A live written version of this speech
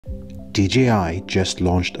DJI just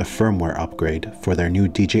launched a firmware upgrade for their new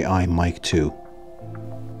DJI Mic 2.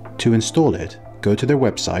 To install it, go to their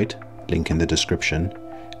website, link in the description,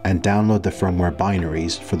 and download the firmware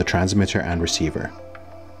binaries for the transmitter and receiver.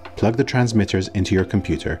 Plug the transmitters into your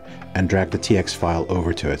computer and drag the TX file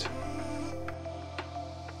over to it.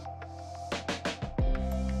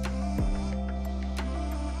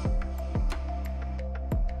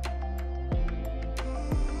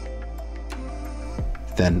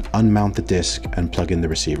 Then unmount the disc and plug in the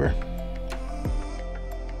receiver.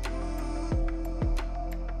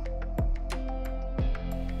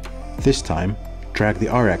 This time, drag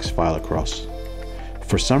the RX file across.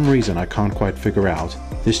 For some reason I can't quite figure out,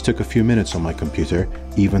 this took a few minutes on my computer,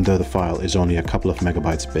 even though the file is only a couple of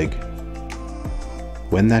megabytes big.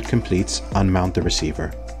 When that completes, unmount the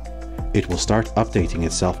receiver. It will start updating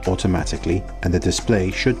itself automatically, and the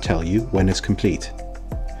display should tell you when it's complete.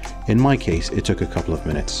 In my case, it took a couple of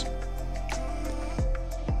minutes.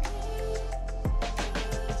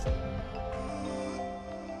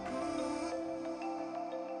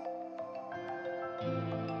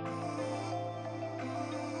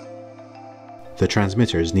 The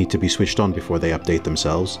transmitters need to be switched on before they update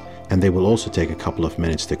themselves, and they will also take a couple of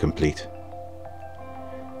minutes to complete.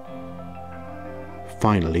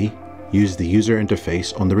 Finally, use the user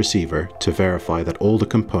interface on the receiver to verify that all the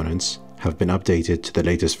components have been updated to the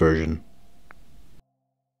latest version.